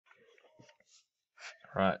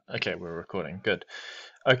Right, okay, we're recording. Good.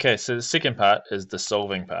 Okay, so the second part is the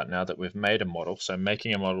solving part now that we've made a model. So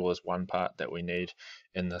making a model is one part that we need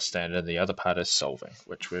in the standard. The other part is solving,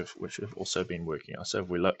 which we've also been working on. So if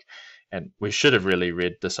we look, and we should have really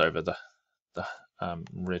read this over the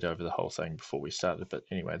read over the whole thing before we started, but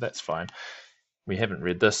anyway, that's fine. We haven't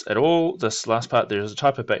read this at all. This last part, there's a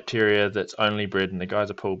type of bacteria that's only bred in the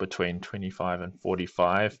geyser pool between 25 and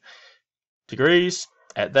 45 degrees.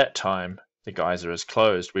 At that time, the geyser is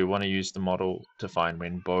closed. We want to use the model to find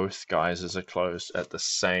when both geysers are closed at the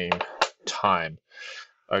same time.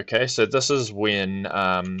 Okay, so this is when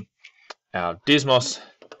our Desmos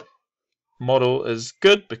model is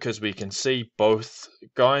good because we can see both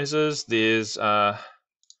geysers. There's the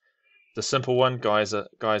simple one, geyser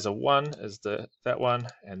 1 is that one,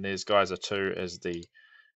 and there's geyser 2 is the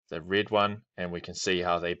red one, and we can see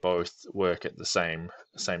how they both work at the same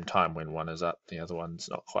time. When one is up, the other one's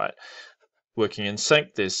not quite working in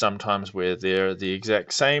sync. There's sometimes where they're the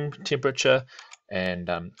exact same temperature and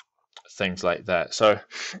things like that. So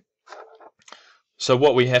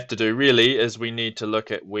what we have to do really is we need to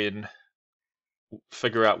look at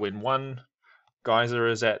figure out when one geyser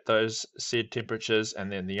is at those said temperatures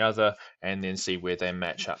and then the other, and then see where they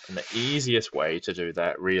match up. And the easiest way to do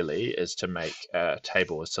that really is to make a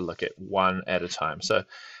table, is to look at one at a time. So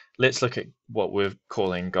let's look at what we're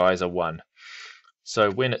calling geyser 1.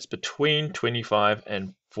 So when it's between 25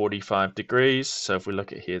 and 45 degrees, so if we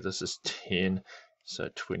look at here, this is 10, so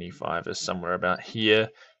 25 is somewhere about here.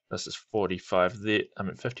 This is 45 there,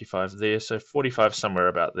 55 there, so 45 somewhere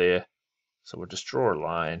about there. So we'll just draw a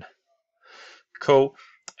line. Cool.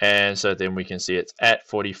 And so then we can see it's at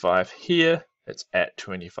 45 here, it's at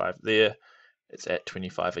 25 there, it's at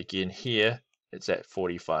 25 again here, it's at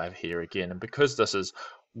 45 here again. And because this is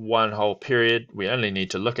one whole period, we only need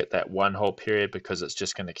to look at that one whole period because it's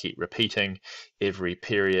just going to keep repeating every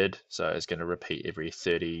period. So it's going to repeat every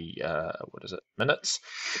 30 minutes.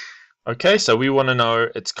 Okay, so we want to know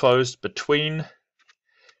it's closed between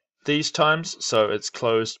these times, so it's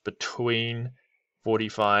closed between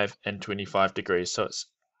 45 and 25 degrees, so it's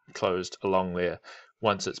closed along there.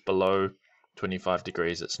 Once it's below 25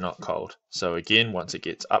 degrees, it's not cold. So again, once it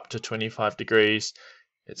gets up to 25 degrees,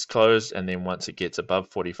 it's closed, and then once it gets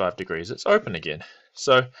above 45 degrees, it's open again.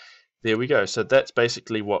 So there we go. So that's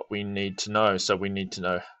basically what we need to know. So we need to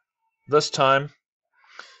know this time,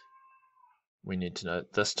 we need to know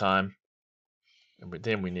this time, and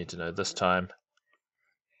then we need to know this time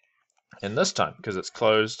and this time, because it's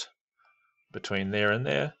closed between there and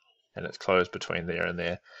there, and it's closed between there and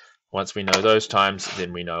there. Once we know those times,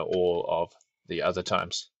 then we know all of the other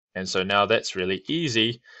times. And so now that's really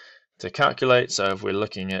easy to calculate. So if we're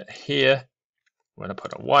looking at here, we're going to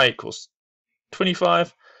put in y equals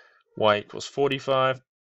 25, y equals 45,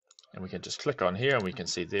 and we can just click on here and we can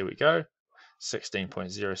see, there we go,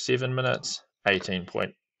 16.07 minutes,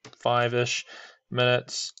 18.5-ish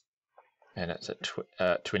minutes, and it's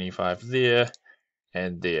at 25 there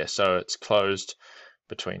and there. So it's closed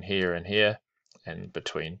between here and here, and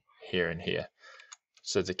between here and here.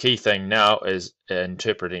 So the key thing now is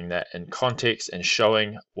interpreting that in context and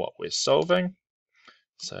showing what we're solving.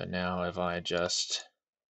 So now if I just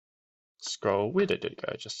scroll, where did it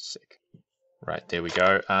go? Just a sec. Right, there we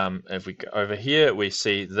go. If we go over here, we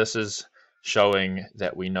see this is showing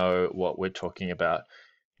that we know what we're talking about.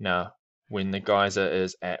 Now, when the geyser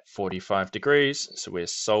is at 45 degrees, so we're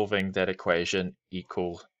solving that equation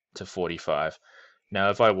equal to 45. Now,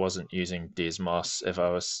 if I wasn't using Desmos, if I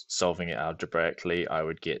was solving it algebraically, I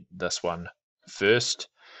would get this one first,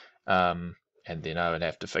 and then I would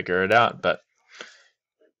have to figure it out. But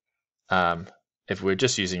if we're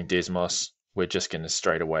just using Desmos, we're just going to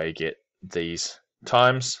straight away get these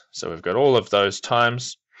times. So we've got all of those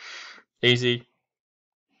times. Easy.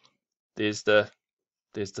 There's the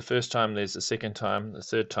first time, there's the second time, the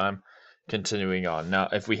third time, continuing on. Now,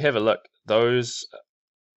 if we have a look,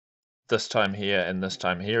 this time here and this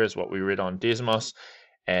time here is what we read on Desmos,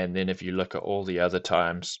 and then if you look at all the other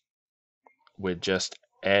times, we're just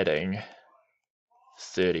adding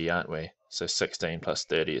 30, aren't we? So 16 plus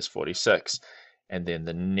 30 is 46, and then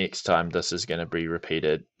the next time this is going to be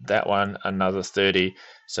repeated, that one another 30,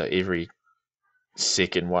 so every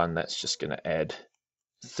second one, that's just going to add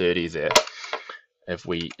 30 there. If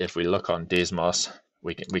we look on Desmos,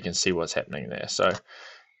 we can see what's happening there. So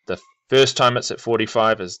the first time it's at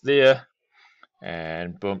 45 is there,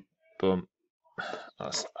 and boom, boom.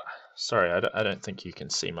 Oh, sorry, I don't think you can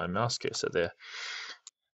see my mouse cursor there.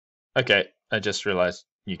 Okay, I just realized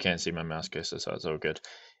you can see my mouse cursor, so it's all good.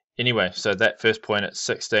 Anyway, so that first point at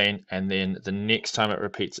 16, and then the next time it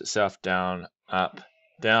repeats itself, down, up,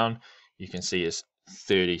 down, you can see is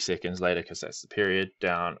 30 seconds later, because that's the period.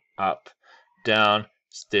 Down, up, down,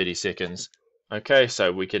 30 seconds. Okay,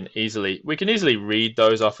 so we can easily read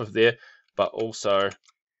those off of there, but also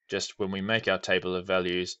just when we make our table of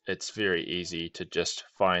values, it's very easy to just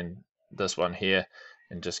find this one here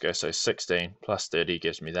and just go, so 16 plus 30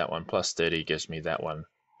 gives me that one, plus 30 gives me that one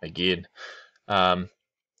again.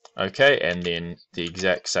 Okay, and then the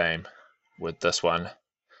exact same with this one.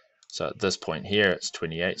 So at this point here, it's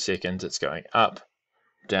 28 seconds, it's going up,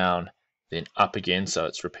 down, then up again, so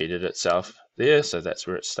it's repeated itself there, so that's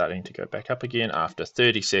where it's starting to go back up again after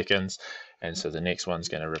 30 seconds, and so the next one's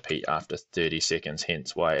going to repeat after 30 seconds,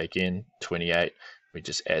 hence why again 28, we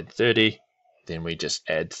just add 30, then we just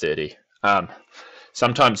add 30.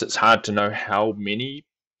 Sometimes it's hard to know how many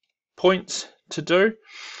points to do,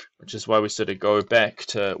 which is why we sort of go back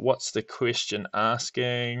to what's the question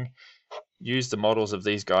asking. Use the models of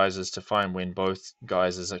these geysers to find when both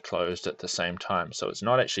geysers are closed at the same time. So it's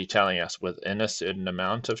not actually telling us within a certain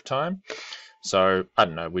amount of time. So I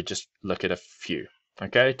don't know, we just look at a few,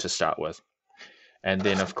 okay, to start with. And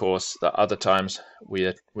then of course the other times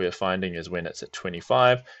we're finding is when it's at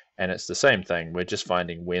 25, and it's the same thing. We're just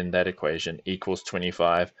finding when that equation equals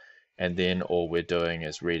 25, and then all we're doing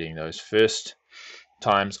is reading those first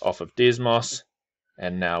times off of Desmos,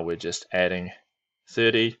 and now we're just adding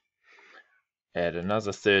 30, add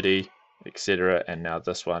another 30, etc. And now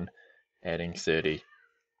this one, adding 30,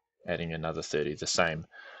 adding another 30, the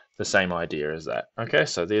same idea as that. Okay,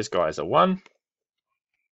 so there's geyser 1,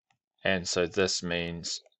 and so this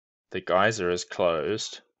means the geyser is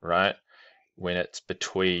closed, right, when it's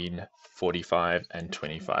between 45 and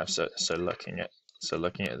 25. So looking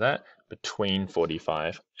at that, between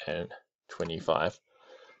 45 and 25.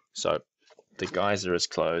 So the geyser is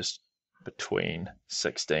closed between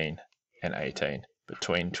 16 and 18,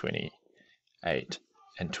 between 28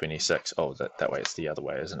 and 26. Oh, that way it's the other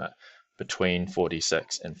way, isn't it? Between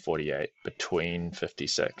 46 and 48, between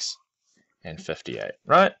 56 and 58.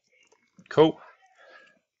 Right? Cool.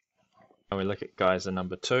 Now we look at geyser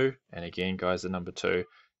number 2, and again, geyser number 2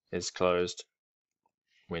 is closed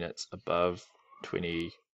when it's above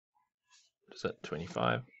 20. Is it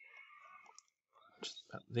 25? Just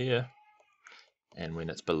about there. And when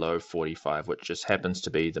it's below 45, which just happens to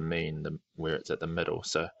be the mean, where it's at the middle.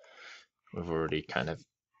 So we've already kind of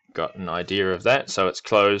got an idea of that. So it's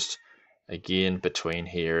closed again between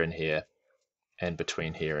here and here, and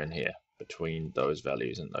between here and here, between those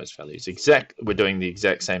values and those values. We're doing the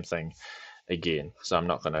exact same thing again, so I'm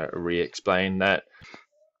not going to re-explain that.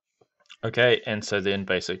 Okay, and so then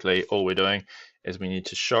basically all we're doing is we need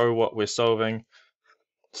to show what we're solving.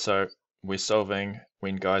 So we're solving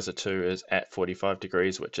when geyser 2 is at 45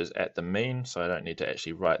 degrees, which is at the mean, so I don't need to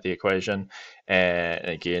actually write the equation. And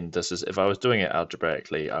again, this is, if I was doing it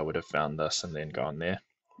algebraically, I would have found this and then gone there.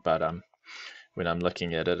 But when I'm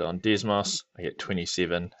looking at it on Desmos, I get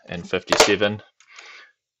 27 and 57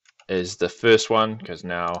 is the first one, because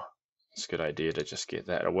now it's a good idea to just get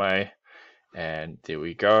that away. And there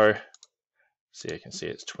we go. So you can see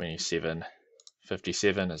it's 27,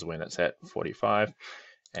 57 is when it's at 45,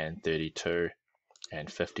 and 32 and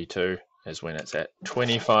 52 is when it's at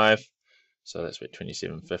 25. So that's where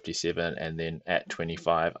 27, 57, and then at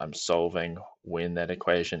 25 I'm solving when that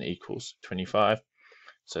equation equals 25.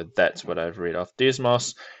 So that's what I've read off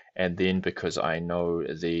Desmos, and then because I know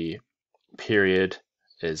the period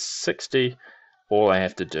is 60, all I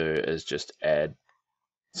have to do is just add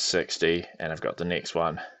 60, and I've got the next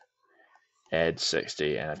one, add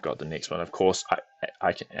 60, and I've got the next one. Of course,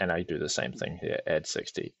 I can, and I do the same thing here, add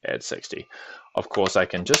 60, add 60. Of course, I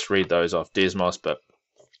can just read those off Desmos, but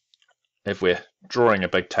if we're drawing a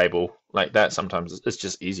big table like that, sometimes it's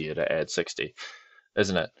just easier to add 60,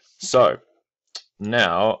 isn't it? So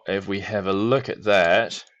now, if we have a look at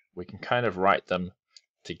that, we can kind of write them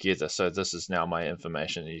together. So this is now my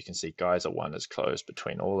information. You can see geyser 1 is closed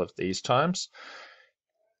between all of these times,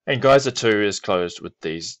 and geyser 2 is closed with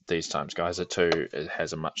these times. Geyser 2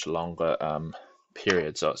 has a much longer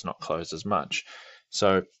period, so it's not closed as much.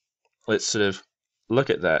 So let's sort of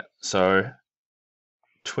look at that. So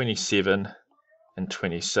 27 and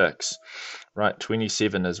 26, right?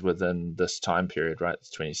 27 is within this time period, right?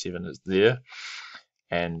 27 is there,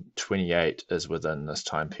 and 28 is within this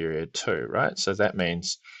time period too, right? So that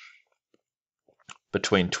means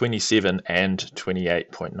between 27 and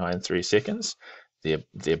 28.93 seconds,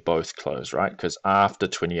 they're both closed, right? Because after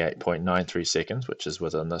 28.93 seconds, which is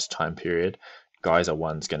within this time period, geyser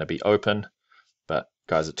 1's going to be open, but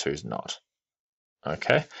geyser 2's not.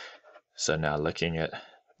 Okay, so now looking at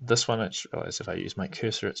this one, I just realized if I use my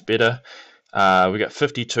cursor, it's better. We got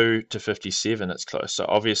 52 to 57, it's close. So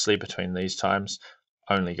obviously between these times,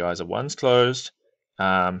 only Geyser 1's closed.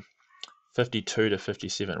 52 to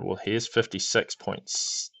 57, well, here's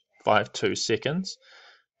 56.52 seconds,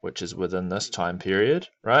 which is within this time period,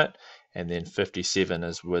 right? And then 57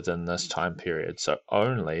 is within this time period. So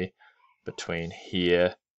only between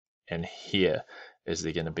here and here is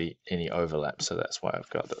there going to be any overlap. So that's why I've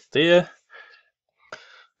got it there.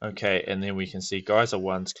 Okay, and then we can see Geyser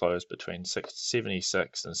 1's closed between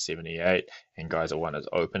 76 and 78, and Geyser 1 is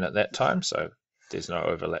open at that time, so there's no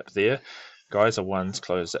overlap there. Geyser 1's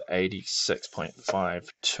closed at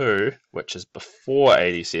 86.52, which is before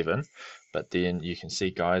 87, but then you can see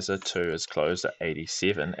Geyser 2 is closed at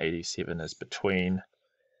 87. 87 is between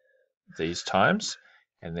these times,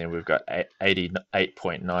 and then we've got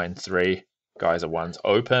 88.93. Geyser 1's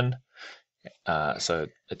open. So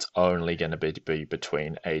it's only going to be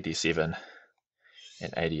between 87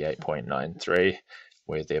 and 88.93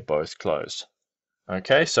 where they're both closed.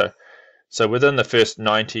 Okay, so within the first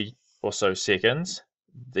 90 or so seconds,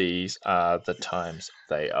 these are the times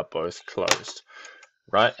they are both closed,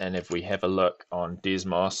 right? And if we have a look on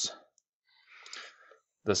Desmos,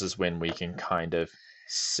 this is when we can kind of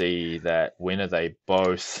see that when are they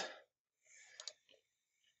both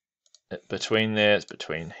between there, it's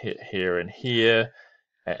between here and here,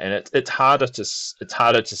 and it's harder to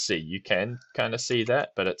see. You can kind of see that,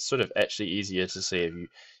 but it's sort of actually easier to see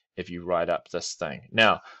if you write up this thing.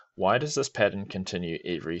 Now, why does this pattern continue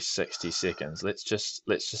every 60 seconds? Let's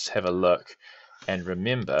just have a look and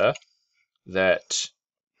remember that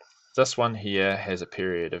this one here has a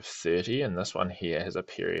period of 30 and this one here has a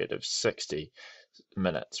period of 60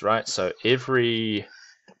 minutes, right? So every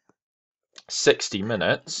 60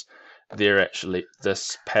 minutes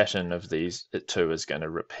this pattern of these two is going to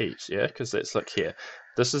repeat, yeah? Because let's look here.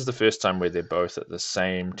 This is the first time where they're both at the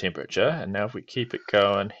same temperature, and now if we keep it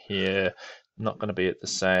going here, not going to be at the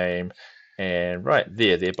same, and right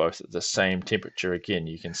there, they're both at the same temperature again.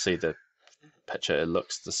 You can see the picture, it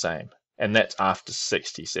looks the same, and that's after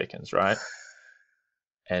 60 seconds, right?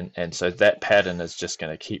 And so that pattern is just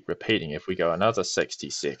going to keep repeating. If we go another 60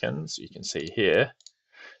 seconds, you can see here,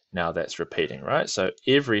 now that's repeating, right? So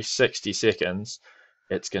every 60 seconds,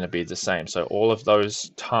 it's going to be the same. So all of those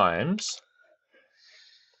times,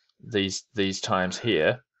 these times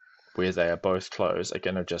here, where they are both closed, are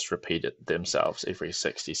going to just repeat it themselves every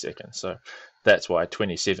 60 seconds. So that's why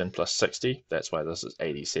 27 plus 60, that's why this is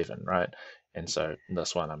 87, right? And so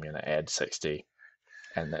this one, I'm going to add 60,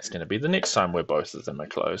 and that's going to be the next time where both of them are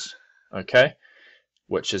closed, okay?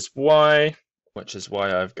 Which is why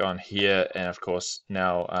I've gone here, and of course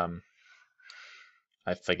now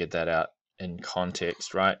I figured that out in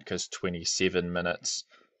context, right? Because 27 minutes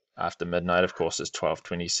after midnight, of course, is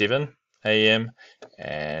 12:27 a.m.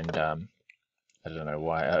 and I don't know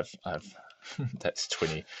why I've that's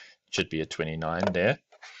 20, should be a 29 there,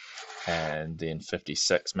 and then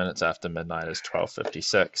 56 minutes after midnight is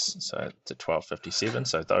 12:56, so to 12:57.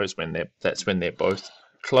 So that's when they're both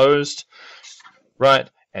closed, right?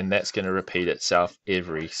 And that's going to repeat itself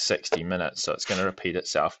every 60 minutes. So it's going to repeat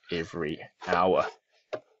itself every hour.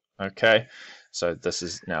 Okay, so this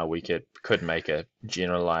is, now we could make a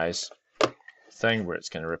generalized thing where it's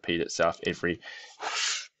going to repeat itself every,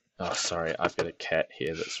 oh sorry, I've got a cat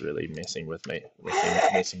here that's really messing with me,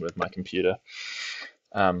 messing with my computer.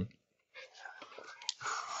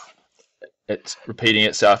 It's repeating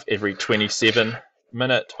itself every 27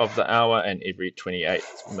 minute of the hour, and every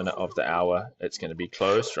 28th minute of the hour it's going to be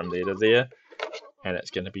closed from there to there, and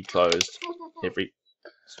it's going to be closed every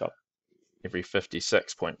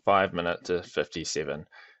 56.5 minute to 57,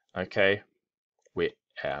 okay, where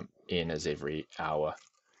n is every hour.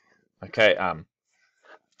 Okay,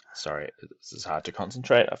 sorry, this is hard to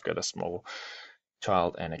concentrate. I've got a small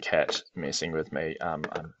child and a cat messing with me. I'm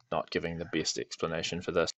not giving the best explanation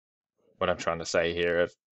for this. What I'm trying to say here,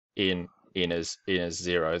 if n is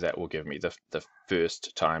 0, that will give me the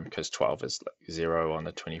first time, because 12 is 0 on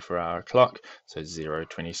the 24-hour clock, so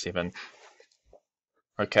 0:27.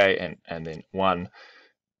 Okay, and then 1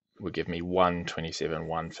 will give me 1:27,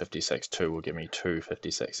 1:56, 2 will give me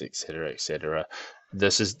 2:56, etc., etc.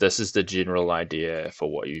 This is the general idea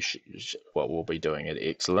for what we'll be doing at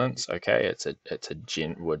Excellence. Okay,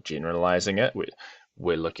 we're generalizing it.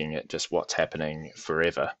 We're looking at just what's happening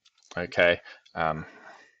forever. Okay,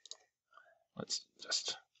 let's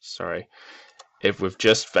just, sorry, if we've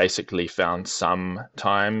just basically found some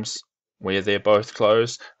times where they're both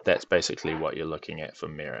closed, that's basically what you're looking at for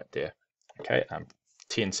merit there. Okay, I'm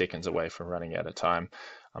 10 seconds away from running out of time.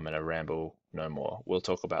 I'm going to ramble no more. We'll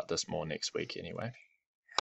talk about this more next week anyway.